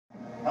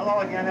Hello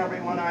again,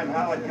 everyone. I'm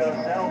Howard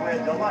Cosell.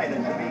 We're delighted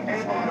to be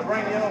able to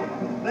bring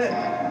you this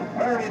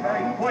very,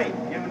 very quaint,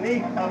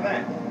 unique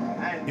event.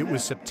 And it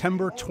was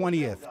September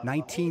 20th,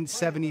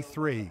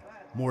 1973.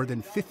 More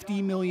than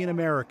 50 million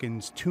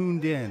Americans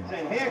tuned in.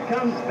 And here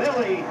comes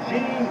Billie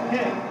Jean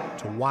King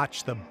to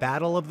watch the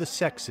battle of the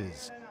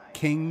sexes,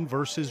 King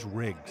versus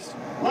Riggs.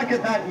 Look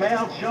at that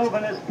male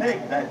chauvinist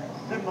pig that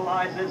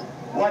symbolizes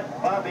what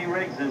Bobby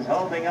Riggs is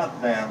holding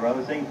up there,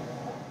 Rosie.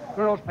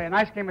 Girls play a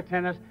nice game of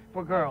tennis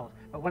for girls,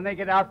 but when they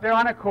get out there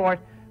on a court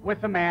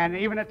with a man,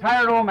 even a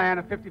tired old man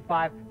of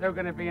 55, they're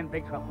going to be in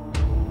big trouble.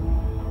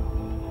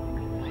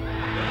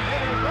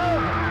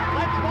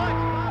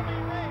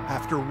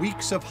 After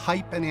weeks of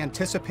hype and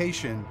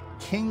anticipation,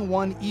 King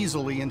won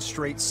easily in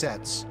straight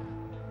sets.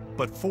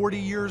 But 40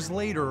 years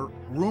later,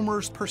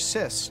 rumors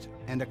persist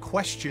and a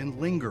question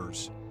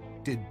lingers.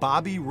 Did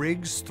Bobby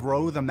Riggs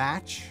throw the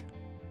match?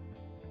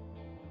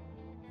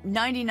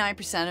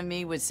 99% of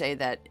me would say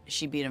that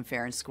she beat him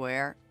fair and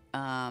square.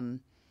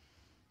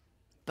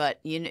 But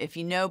if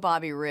you know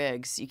Bobby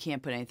Riggs, you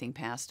can't put anything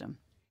past him.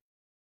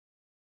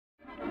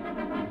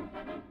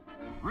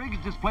 Riggs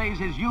displays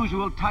his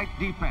usual tight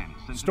defense.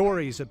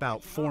 Stories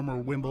about former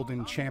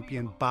Wimbledon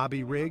champion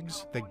Bobby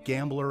Riggs, the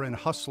gambler and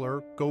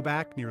hustler, go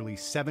back nearly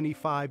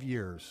 75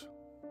 years.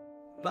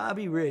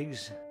 Bobby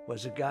Riggs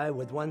was a guy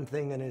with one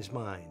thing in his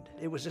mind.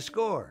 It was a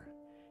score.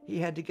 He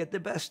had to get the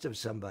best of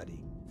somebody.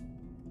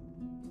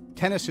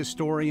 Tennis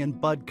historian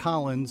Bud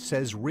Collins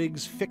says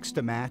Riggs fixed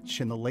a match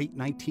in the late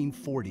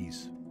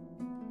 1940s.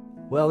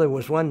 Well, there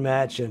was one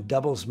match, a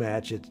doubles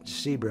match at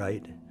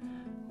Seabright.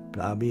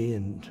 Bobby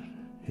and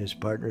his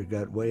partner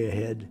got way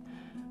ahead,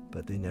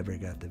 but they never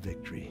got the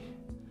victory.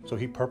 So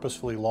he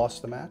purposefully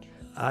lost the match?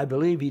 I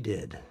believe he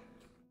did.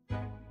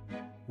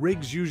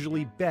 Riggs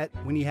usually bet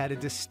when he had a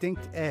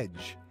distinct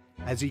edge.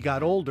 As he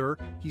got older,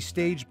 he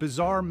staged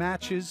bizarre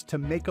matches to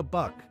make a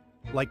buck,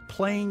 like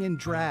playing in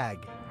drag,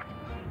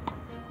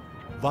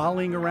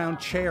 volleying around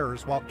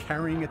chairs while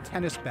carrying a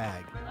tennis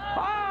bag.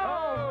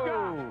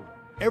 Oh!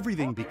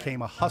 Everything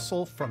became a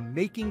hustle, from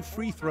making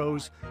free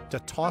throws to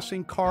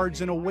tossing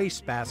cards in a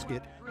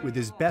wastebasket with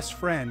his best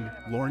friend,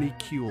 Lorne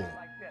Kuehl.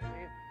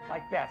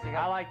 Like that, see,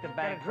 I like the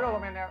bank. Drill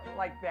them in there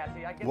like that,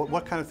 see.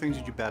 What kind of things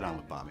did you bet on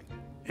with Bobby?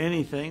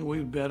 Anything. We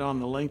bet on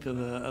the length of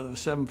the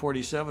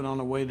 747 on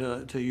the way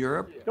to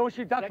Europe. Don't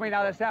you duck me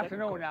now this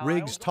afternoon now.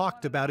 Riggs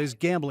talked about his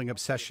gambling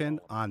obsession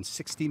on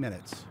 60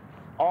 Minutes.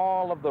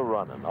 All of the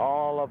running,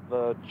 all of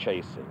the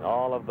chasing,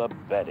 all of the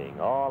betting,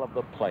 all of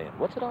the playing.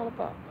 What's it all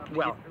about?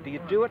 Well, do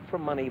you do it for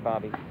money,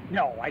 Bobby?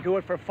 No, I do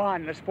it for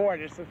fun. The sport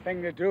is the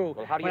thing to do.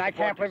 Well, how do you when I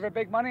can't play for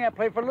big money, I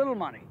play for little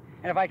money.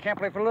 And if I can't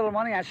play for little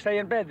money, I stay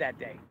in bed that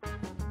day.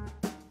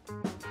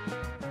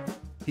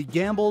 He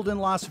gambled in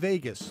Las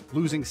Vegas,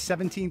 losing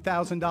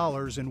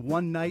 $17,000 in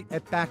one night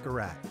at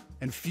Baccarat.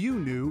 And few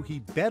knew he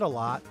bet a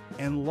lot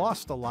and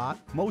lost a lot,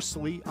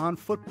 mostly on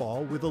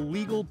football, with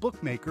illegal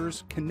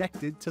bookmakers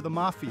connected to the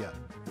mafia.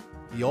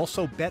 He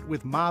also bet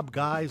with mob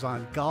guys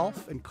on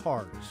golf and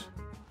cards.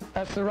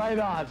 That's the right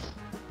odds.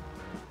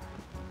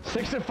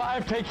 6 to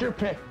 5, take your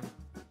pick.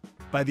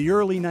 By the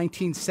early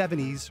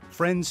 1970s,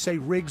 friends say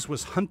Riggs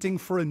was hunting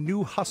for a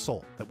new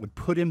hustle that would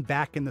put him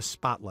back in the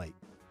spotlight.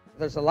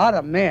 There's a lot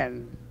of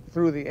men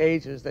through the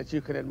ages that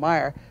you could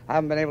admire. I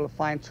haven't been able to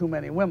find too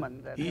many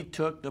women. He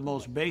took the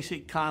most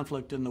basic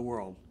conflict in the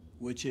world,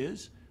 which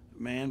is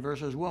man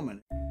versus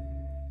woman.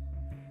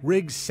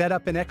 Riggs set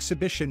up an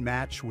exhibition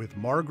match with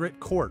Margaret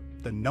Court,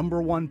 the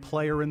 #1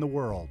 player in the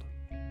world.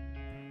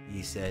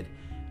 He said,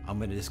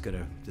 I'm just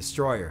gonna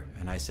destroy her.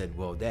 And I said,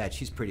 well, Dad,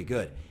 she's pretty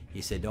good.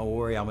 He said, don't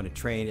worry, I'm gonna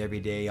train every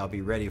day. I'll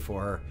be ready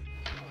for her.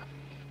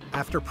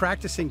 After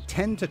practicing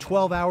 10 to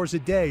 12 hours a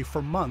day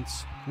for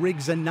months,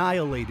 Riggs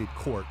annihilated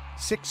Court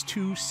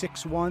 6-2,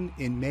 6-1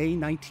 in May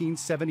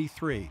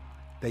 1973.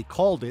 They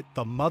called it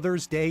the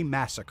Mother's Day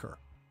Massacre.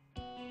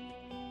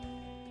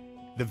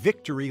 The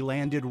victory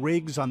landed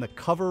Riggs on the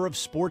cover of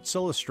Sports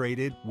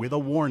Illustrated with a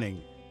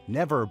warning: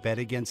 never bet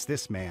against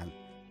this man.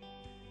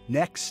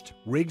 Next,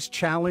 Riggs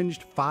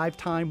challenged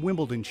 5-time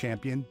Wimbledon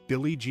champion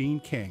Billie Jean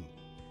King.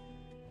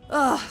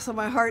 So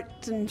my heart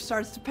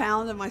starts to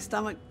pound and my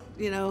stomach,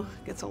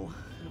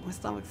 my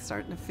stomach's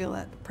starting to feel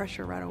that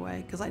pressure right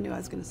away, because I knew I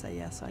was going to say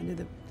yes. I knew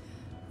that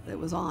it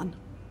was on.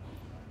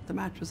 The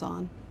match was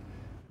on.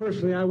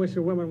 Personally, I wish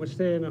the women would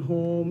stay in the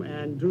home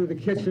and do the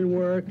kitchen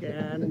work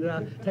and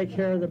take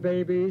care of the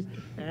babies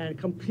and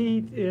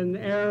compete in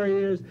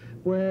areas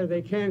where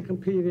they can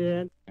compete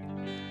in.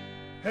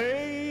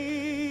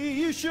 Hey,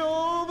 you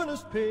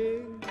chauvinist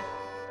pig,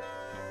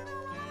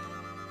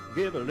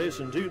 give a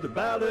listen to the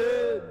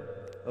ballad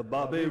of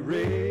Bobby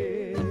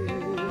Riggs.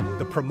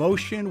 The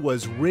promotion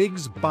was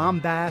Riggs'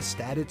 bombast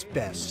at its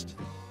best.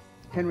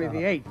 Henry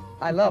VIII,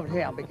 I loved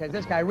him because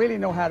this guy really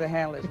knew how to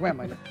handle his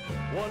women.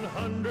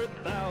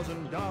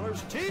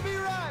 $100,000,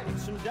 TV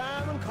rights, and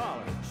diamond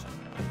collars,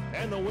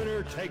 and the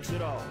winner takes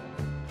it all.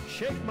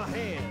 Shake my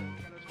hand.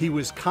 He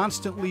was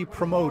constantly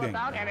promoting.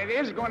 And it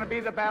is going to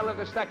be the battle of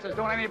the sexes.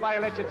 Don't anybody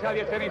let you tell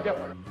you it's any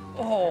different.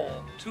 Oh,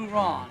 too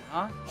wrong,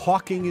 huh?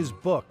 hawking his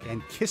book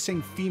and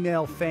kissing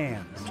female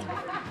fans.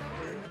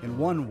 In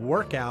one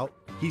workout,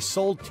 he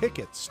sold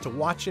tickets to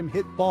watch him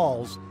hit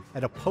balls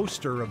at a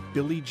poster of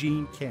Billie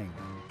Jean King.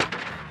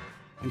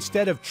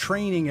 Instead of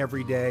training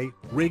every day,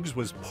 Riggs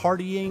was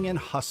partying and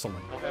hustling.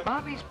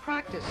 Bobby's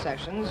practice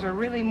sessions are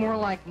really more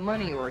like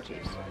money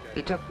orgies.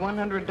 He took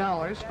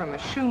 $100 from a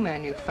shoe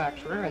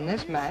manufacturer in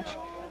this match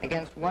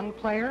against one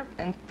player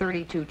and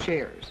 32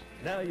 chairs.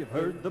 Now you've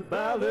heard the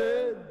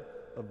ballad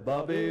of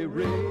Bobby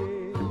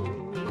Riggs.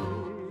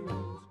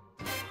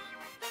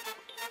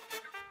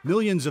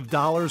 Millions of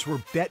dollars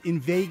were bet in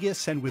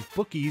Vegas and with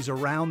bookies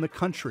around the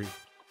country.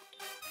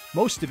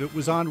 Most of it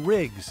was on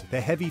Riggs,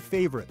 the heavy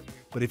favorite.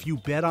 But if you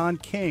bet on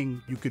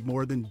King, you could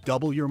more than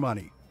double your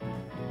money.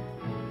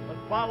 The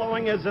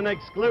following is an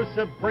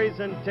exclusive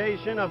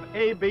presentation of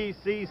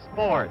ABC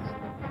Sports.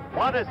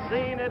 What a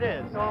scene it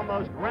is,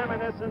 almost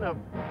reminiscent of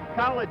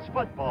college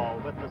football,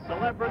 with the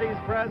celebrities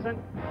present,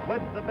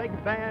 with the big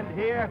band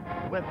here,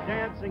 with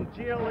dancing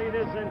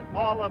cheerleaders and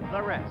all of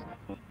the rest.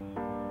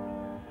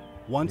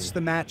 Once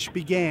the match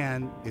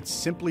began, it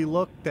simply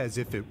looked as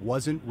if it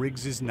wasn't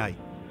Riggs's night.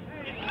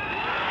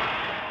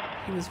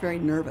 He was very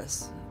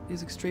nervous. He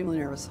was extremely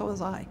nervous. So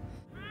was I.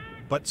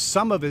 But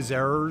some of his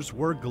errors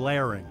were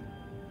glaring.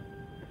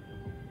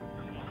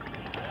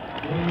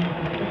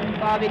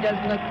 Bobby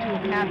doesn't look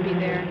too happy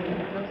there.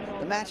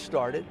 The match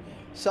started.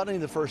 Suddenly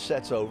the first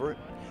set's over.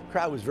 The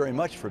crowd was very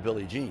much for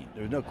Billie Jean.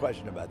 There was no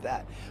question about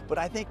that. But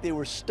I think they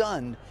were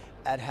stunned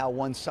at how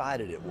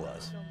one-sided it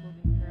was.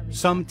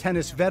 Some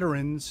tennis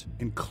veterans,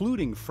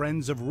 including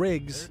friends of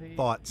Riggs,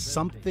 thought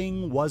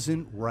something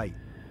wasn't right.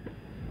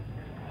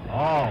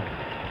 Oh.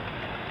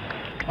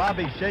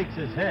 Bobby shakes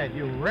his head.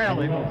 You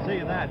rarely will see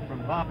that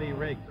from Bobby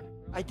Riggs.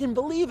 I didn't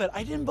believe it.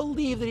 I didn't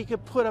believe that he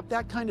could put up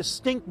that kind of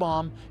stink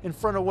bomb in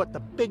front of what,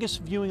 the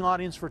biggest viewing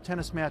audience for a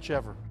tennis match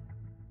ever.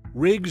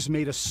 Riggs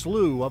made a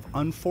slew of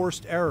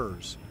unforced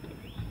errors.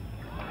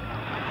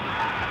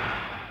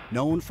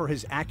 Known for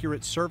his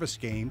accurate service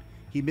game,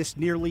 he missed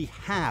nearly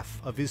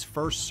half of his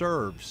first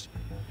serves.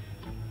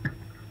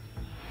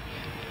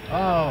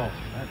 Oh,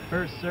 that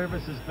first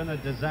service has been a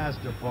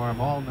disaster for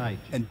him all night.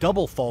 And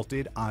double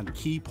faulted on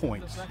key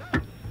points.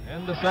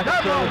 And the second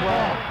serve as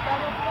well.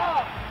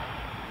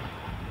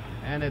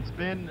 And it's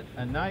been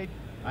a night,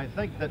 I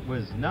think, that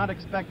was not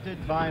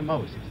expected by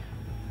most. It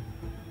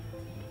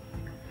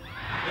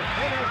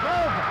is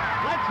over.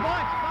 Let's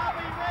watch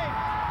Bobby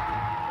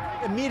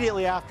Riggs.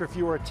 Immediately after, if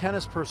you were a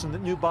tennis person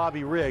that knew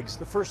Bobby Riggs,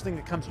 the first thing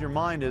that comes to your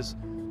mind is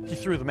he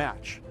threw the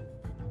match.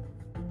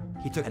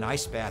 He took an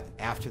ice bath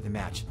after the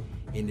match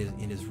in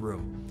his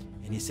room,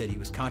 and he said he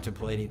was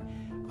contemplating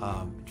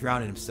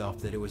drowning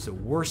himself, that it was the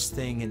worst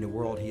thing in the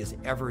world he has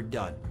ever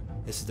done.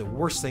 This is the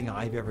worst thing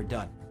I've ever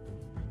done.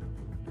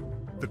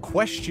 The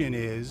question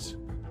is,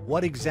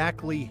 what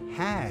exactly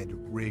had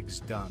Riggs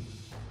done?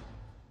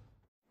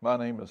 My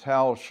name is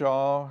Hal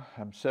Shaw.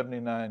 I'm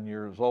 79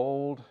 years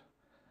old.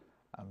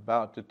 I'm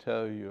about to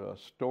tell you a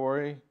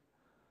story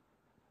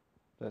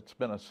that's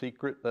been a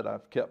secret that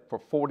I've kept for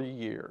 40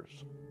 years.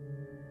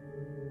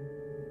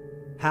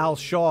 Hal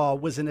Shaw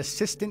was an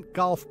assistant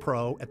golf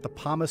pro at the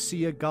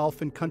Palmacia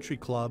Golf and Country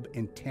Club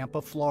in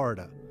Tampa,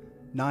 Florida.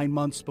 9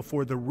 months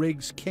before the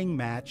Riggs-King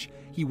match,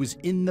 he was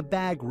in the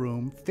bag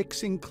room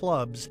fixing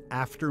clubs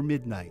after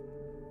midnight.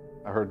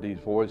 I heard these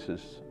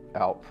voices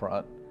out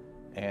front,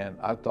 and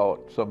I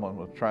thought someone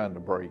was trying to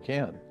break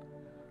in.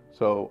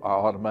 So I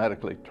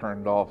automatically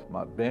turned off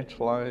my bench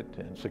light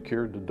and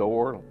secured the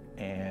door,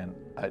 and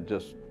I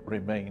just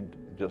remained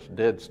just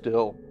dead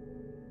still.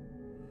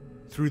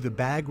 Through the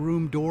bag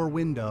room door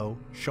window,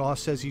 Shaw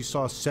says he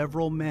saw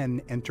several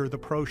men enter the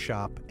pro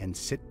shop and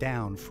sit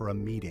down for a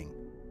meeting.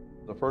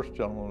 The first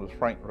gentleman was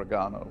Frank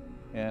Regano,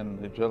 and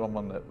the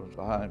gentleman that was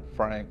behind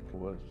Frank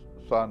was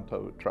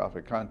Santo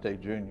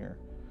Traficante Jr.,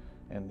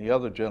 and the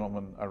other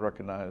gentleman I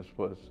recognized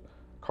was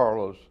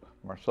Carlos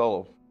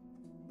Marcelo.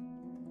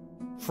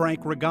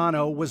 Frank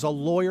Regano was a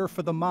lawyer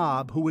for the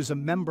mob who was a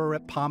member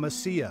at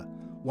Palmacia.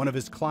 One of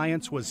his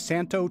clients was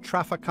Santo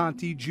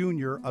Traficante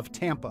Jr. of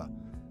Tampa.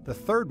 The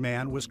third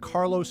man was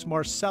Carlos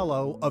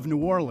Marcelo of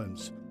New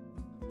Orleans.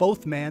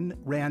 Both men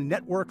ran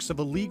networks of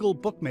illegal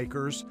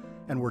bookmakers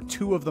and were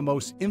two of the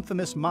most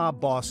infamous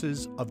mob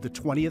bosses of the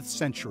 20th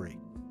century.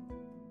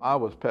 I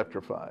was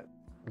petrified,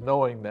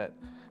 knowing that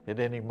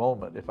at any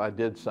moment, if I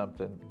did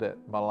something, that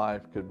my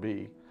life could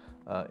be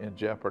in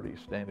jeopardy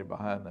standing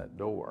behind that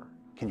door.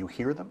 Can you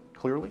hear them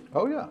clearly?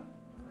 Oh, yeah.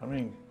 I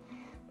mean,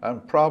 I'm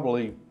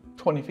probably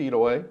 20 feet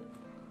away.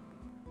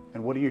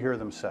 And what do you hear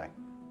them say?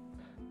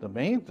 The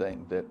main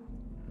thing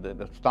that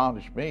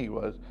astonished me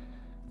was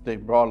they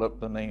brought up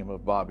the name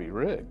of Bobby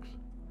Riggs.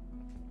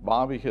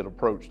 Bobby had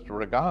approached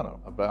Regano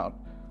about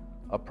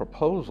a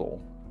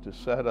proposal to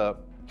set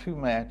up 2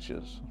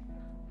 matches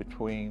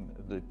between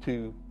the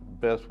 2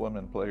 best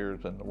women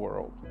players in the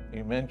world.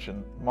 He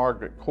mentioned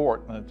Margaret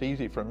Court, and it's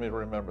easy for me to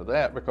remember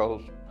that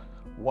because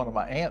one of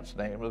my aunt's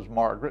name was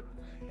Margaret,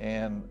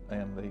 and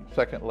the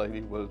second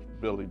lady was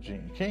Billie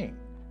Jean King.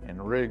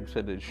 And Riggs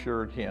had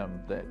assured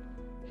him that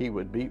he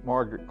would beat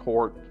Margaret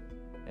Court,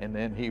 and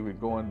then he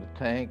would go in the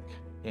tank,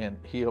 and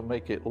he'll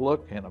make it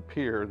look and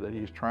appear that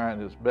he's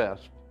trying his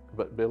best,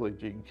 but Billie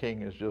Jean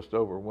King is just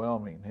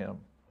overwhelming him.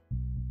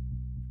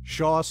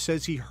 Shaw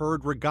says he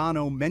heard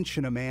Regano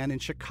mention a man in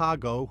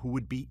Chicago who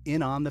would be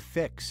in on the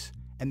fix,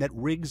 and that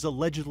Riggs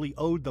allegedly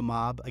owed the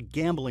mob a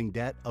gambling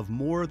debt of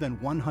more than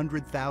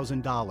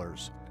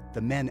 $100,000.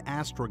 The men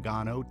asked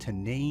Regano to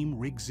name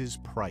Riggs's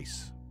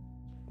price.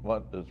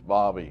 What does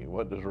Bobby,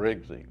 what does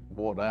Riggsy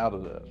want out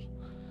of this?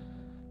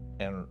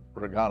 And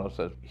Regano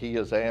says he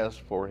has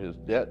asked for his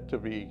debt to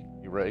be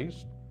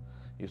erased.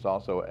 He's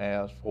also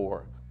asked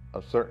for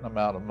a certain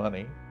amount of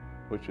money,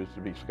 which is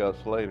to be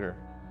discussed later,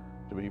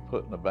 to be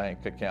put in a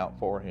bank account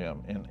for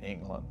him in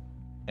England.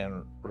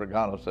 And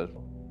Regano says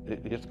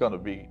it's going to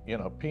be, you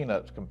know,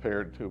 peanuts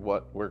compared to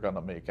what we're going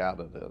to make out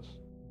of this.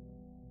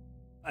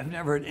 I've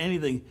never heard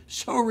anything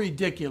so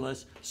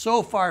ridiculous,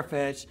 so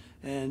far-fetched,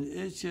 and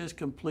it's just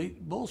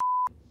complete bullshit.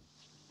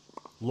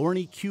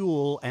 Lorne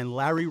Kuehl and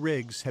Larry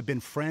Riggs have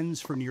been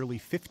friends for nearly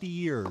 50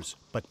 years,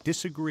 but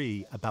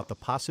disagree about the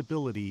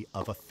possibility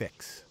of a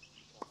fix.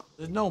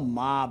 There's no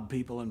mob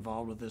people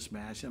involved with this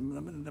match. I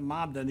mean, the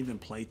mob doesn't even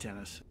play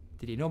tennis.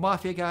 Did he know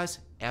Mafia guys?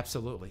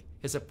 Absolutely.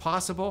 Is it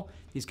possible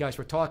these guys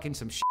were talking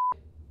some shit?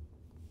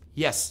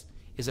 Yes.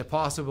 Is it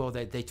possible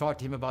that they talked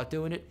to him about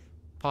doing it?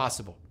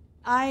 Possible.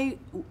 I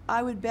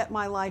would bet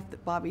my life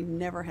that Bobby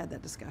never had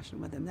that discussion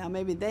with him. Now,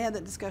 maybe they had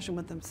that discussion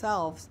with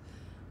themselves,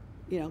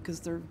 you know, because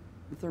they're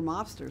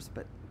mobsters,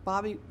 but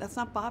Bobby, that's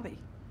not Bobby.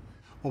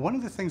 Well, one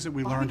of the things that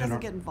we Bobby learned doesn't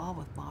get involved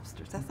with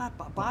mobsters. That's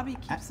not Bobby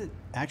keeps it.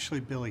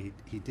 Actually, Billy,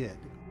 he did.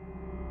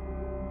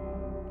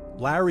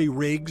 Larry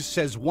Riggs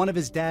says one of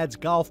his dad's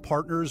golf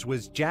partners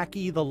was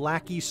Jackie the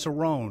Lackey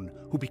Cerrone,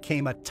 who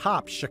became a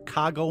top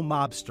Chicago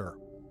mobster.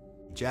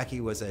 Jackie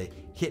was a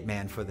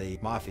hitman for the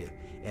Mafia,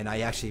 and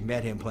I actually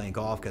met him playing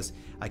golf because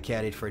I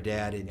caddied for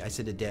Dad, and I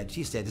said to Dad,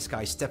 geez, Dad, this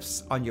guy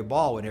steps on your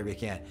ball whenever he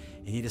can.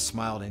 And he just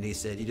smiled and he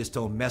said, you just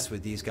don't mess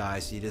with these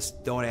guys. You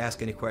just don't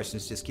ask any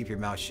questions, just keep your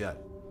mouth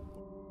shut.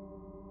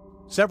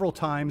 Several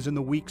times in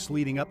the weeks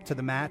leading up to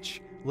the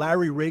match,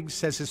 Larry Riggs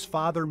says his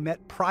father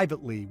met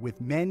privately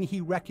with men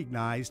he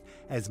recognized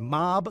as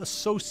mob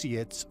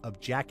associates of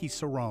Jackie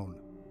Cerrone.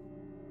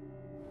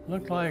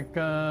 Looked like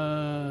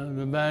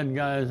the bad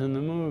guys in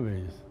the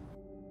movies.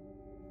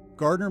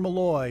 Gardner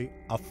Malloy,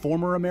 a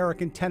former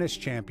American tennis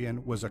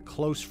champion, was a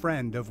close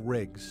friend of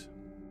Riggs.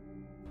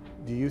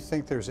 Do you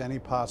think there's any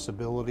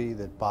possibility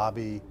that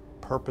Bobby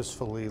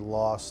purposefully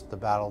lost the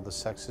Battle of the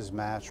Sexes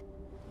match?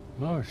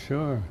 Oh,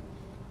 sure.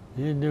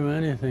 He'd do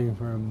anything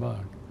for a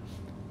buck.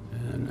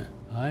 And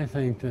I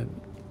think that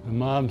the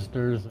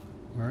mobsters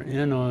were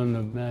in on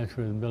the match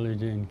with Billie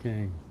Jean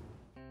King.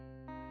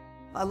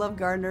 I love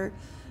Gardner,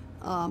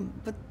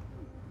 but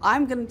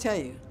I'm going to tell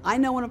you, I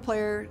know when a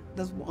player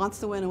wants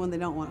to win and when they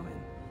don't want to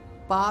win.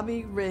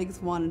 Bobby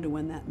Riggs wanted to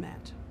win that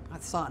match. I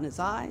saw it in his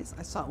eyes.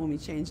 I saw it when we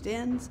changed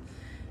ends,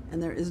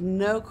 and there is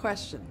no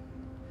question.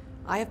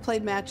 I have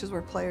played matches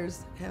where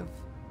players have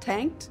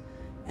tanked,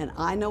 and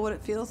I know what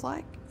it feels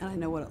like, and I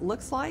know what it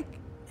looks like,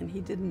 and he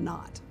did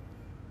not.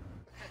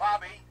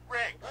 Bobby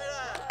Riggs.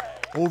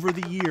 Over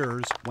the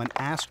years, when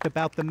asked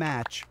about the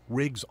match,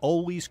 Riggs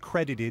always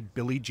credited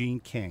Billie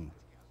Jean King.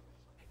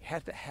 You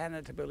have to hand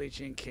it to Billie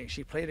Jean King.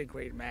 She played a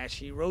great match.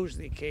 She rose to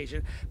the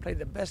occasion, played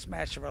the best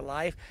match of her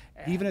life.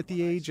 Even at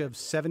the age of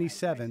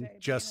 77,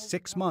 just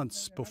 6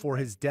 months before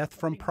his death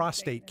from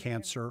prostate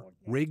cancer,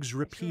 Riggs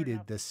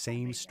repeated the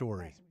same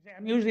story.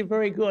 I'm usually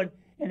very good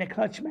in a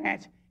clutch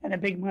match and a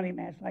big money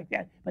match like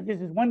that, but this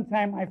is one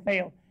time I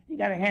failed. You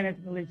got to hand it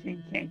to Billie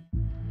Jean King.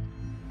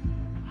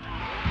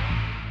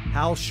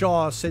 Hal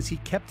Shaw says he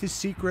kept his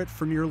secret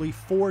for nearly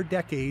 4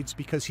 decades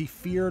because he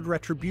feared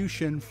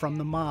retribution from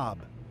the mob.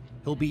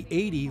 He'll be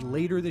 80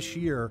 later this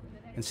year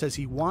and says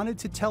he wanted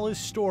to tell his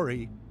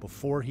story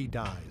before he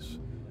dies.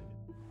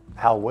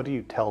 Hal, what do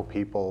you tell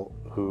people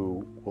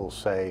who will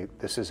say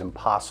this is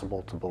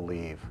impossible to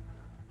believe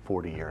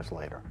 40 years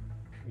later?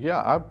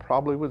 Yeah, I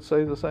probably would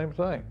say the same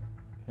thing.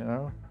 You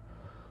know,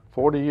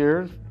 40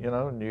 years, you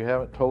know, and you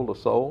haven't told a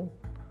soul.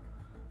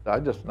 I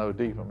just know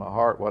deep in my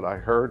heart what I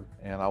heard,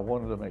 and I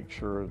wanted to make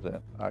sure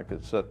that I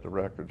could set the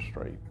record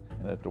straight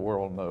and that the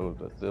world knows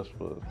that this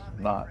was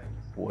not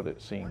what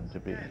it seemed to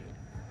be.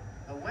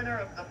 The winner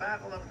of the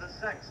Battle of the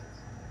Sexes,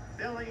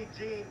 Billie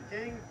Jean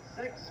King,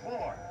 6'4",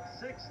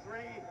 6'3",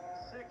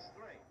 6'3".